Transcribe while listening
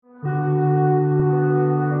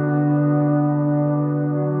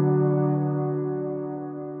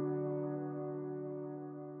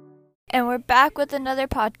we're back with another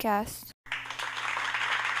podcast.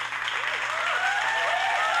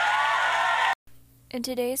 In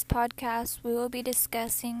today's podcast, we will be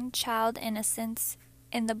discussing child innocence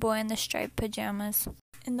in The Boy in the Striped Pajamas.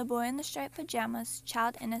 In The Boy in the Striped Pajamas,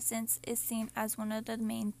 child innocence is seen as one of the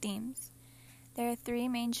main themes. There are three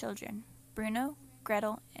main children, Bruno,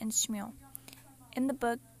 Gretel, and Shmuel. In the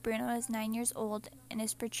book, Bruno is 9 years old and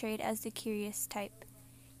is portrayed as the curious type.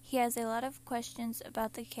 He has a lot of questions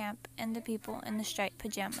about the camp and the people in the striped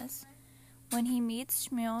pajamas. When he meets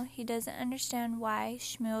Shmuel, he doesn't understand why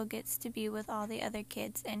Shmuel gets to be with all the other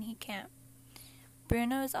kids and he can't.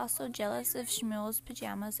 Bruno is also jealous of Shmuel's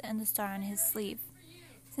pajamas and the star on his sleeve.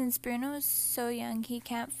 Since Bruno is so young, he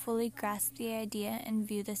can't fully grasp the idea and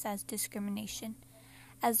view this as discrimination.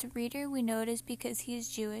 As a reader, we know it is because he is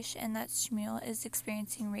Jewish and that Shmuel is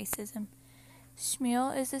experiencing racism.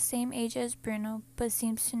 Shmuel is the same age as Bruno, but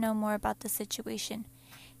seems to know more about the situation.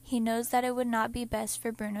 He knows that it would not be best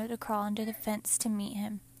for Bruno to crawl under the fence to meet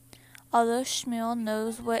him. Although Shmuel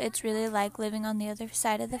knows what it's really like living on the other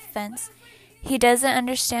side of the fence, he doesn't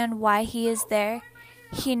understand why he is there.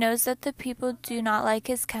 He knows that the people do not like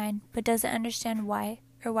his kind, but doesn't understand why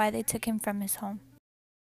or why they took him from his home.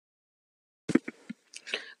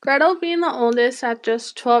 Gretel being the oldest at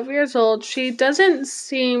just 12 years old, she doesn't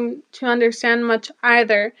seem to understand much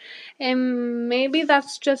either. And maybe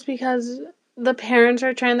that's just because the parents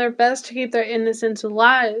are trying their best to keep their innocence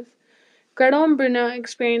alive. Gretel and Bruno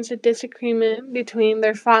experience a disagreement between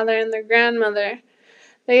their father and their grandmother.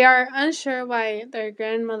 They are unsure why their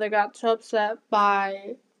grandmother got so upset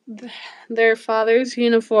by their father's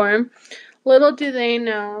uniform. Little do they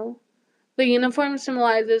know, the uniform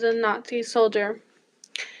symbolizes a Nazi soldier.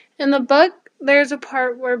 In the book, there's a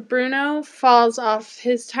part where Bruno falls off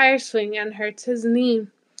his tire swing and hurts his knee.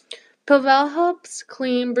 Pavel helps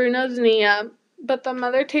clean Bruno's knee up, but the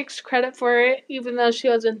mother takes credit for it even though she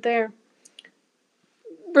wasn't there.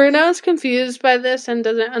 Bruno is confused by this and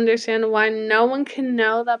doesn't understand why no one can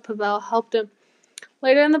know that Pavel helped him.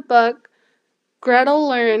 Later in the book, Gretel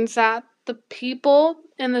learns that the people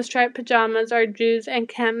in the striped pajamas are Jews and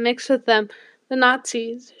can't mix with them, the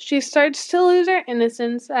Nazis. She starts to lose her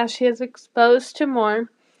innocence as she is exposed to more.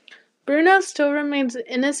 Bruno still remains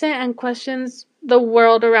innocent and questions the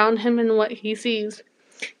world around him and what he sees.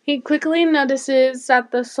 He quickly notices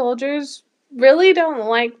that the soldiers really don't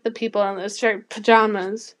like the people in the striped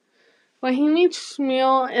pajamas. When he meets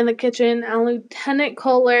Shmuel in the kitchen and Lieutenant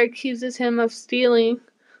Kohler accuses him of stealing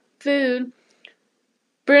food,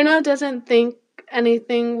 Bruno doesn't think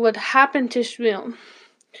anything would happen to Shmuel.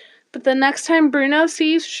 But the next time Bruno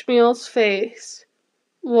sees Shmuel,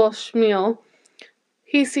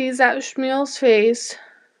 he sees that Shmuel's face